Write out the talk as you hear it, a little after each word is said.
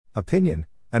Opinion: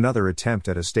 another attempt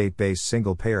at a state-based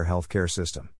single-payer healthcare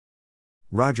system.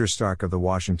 Roger Stark of the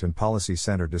Washington Policy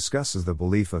Center discusses the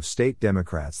belief of state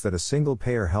Democrats that a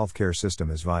single-payer healthcare system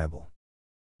is viable.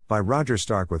 By Roger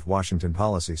Stark with Washington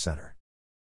Policy Center.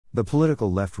 The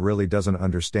political left really doesn't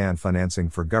understand financing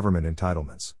for government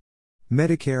entitlements.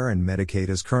 Medicare and Medicaid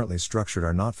as currently structured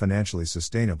are not financially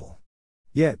sustainable.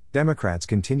 Yet, Democrats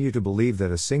continue to believe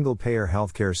that a single-payer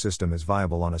healthcare system is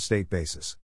viable on a state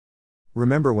basis.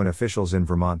 Remember when officials in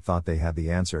Vermont thought they had the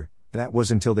answer? That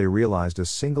was until they realized a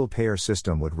single-payer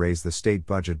system would raise the state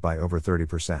budget by over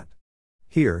 30%.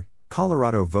 Here,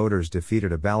 Colorado voters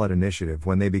defeated a ballot initiative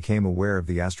when they became aware of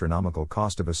the astronomical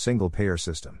cost of a single-payer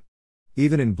system.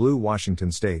 Even in blue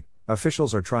Washington state,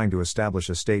 officials are trying to establish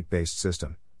a state-based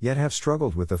system, yet have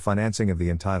struggled with the financing of the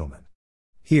entitlement.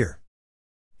 Here,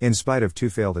 in spite of 2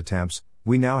 failed attempts,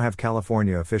 we now have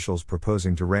California officials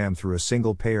proposing to ram through a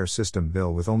single-payer system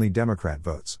bill with only Democrat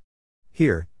votes.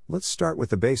 Here, let's start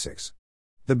with the basics.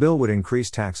 The bill would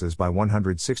increase taxes by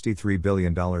 $163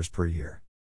 billion per year.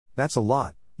 That's a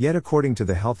lot, yet according to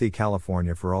the Healthy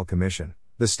California for All Commission,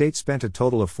 the state spent a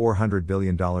total of $400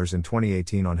 billion in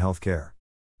 2018 on health care.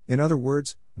 In other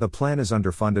words, the plan is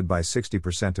underfunded by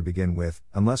 60% to begin with,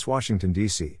 unless Washington,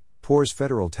 D.C., pours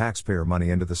federal taxpayer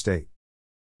money into the state.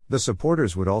 The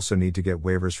supporters would also need to get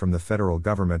waivers from the federal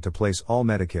government to place all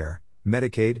Medicare,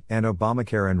 Medicaid, and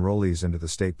Obamacare enrollees into the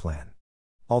state plan.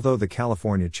 Although the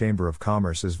California Chamber of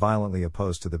Commerce is violently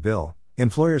opposed to the bill,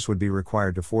 employers would be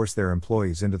required to force their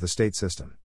employees into the state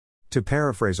system. To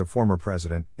paraphrase a former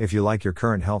president, if you like your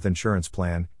current health insurance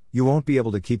plan, you won't be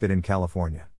able to keep it in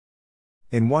California.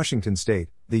 In Washington state,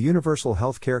 the Universal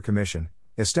Health Care Commission,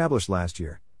 established last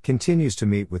year, continues to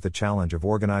meet with the challenge of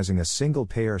organizing a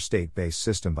single-payer state-based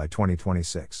system by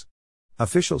 2026.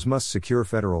 Officials must secure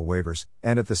federal waivers,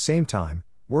 and at the same time,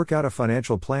 work out a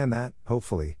financial plan that,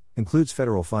 hopefully, includes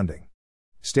federal funding.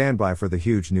 Stand by for the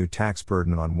huge new tax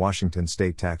burden on Washington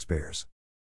state taxpayers.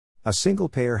 A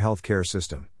single-payer healthcare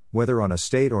system, whether on a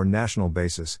state or national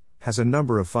basis, has a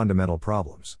number of fundamental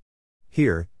problems.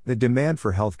 Here, the demand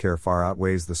for healthcare far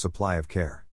outweighs the supply of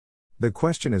care. The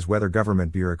question is whether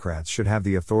government bureaucrats should have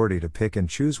the authority to pick and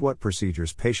choose what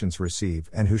procedures patients receive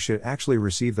and who should actually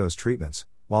receive those treatments,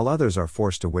 while others are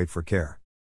forced to wait for care.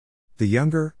 The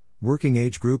younger, working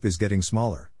age group is getting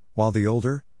smaller, while the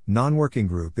older, non-working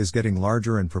group is getting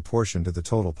larger in proportion to the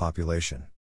total population.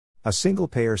 A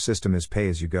single-payer system is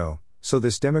pay-as-you-go, so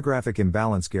this demographic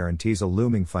imbalance guarantees a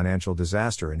looming financial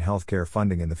disaster in healthcare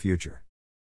funding in the future.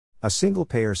 A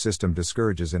single-payer system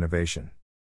discourages innovation.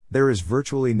 There is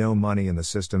virtually no money in the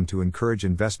system to encourage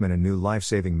investment in new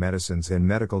life-saving medicines and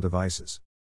medical devices.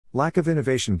 Lack of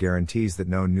innovation guarantees that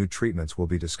no new treatments will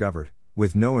be discovered,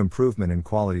 with no improvement in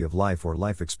quality of life or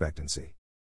life expectancy.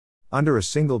 Under a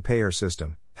single-payer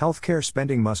system, healthcare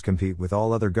spending must compete with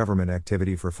all other government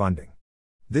activity for funding.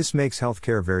 This makes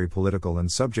healthcare very political and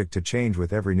subject to change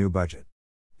with every new budget.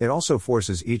 It also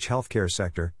forces each healthcare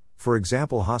sector, for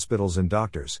example hospitals and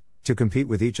doctors, to compete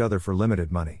with each other for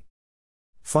limited money.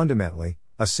 Fundamentally,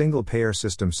 a single-payer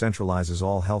system centralizes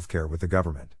all healthcare with the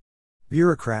government.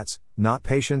 Bureaucrats, not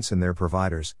patients and their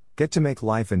providers, get to make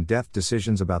life and death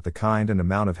decisions about the kind and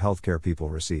amount of healthcare people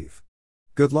receive.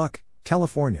 Good luck,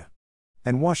 California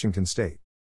and Washington state.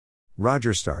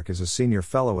 Roger Stark is a senior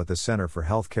fellow at the Center for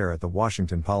Healthcare at the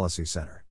Washington Policy Center.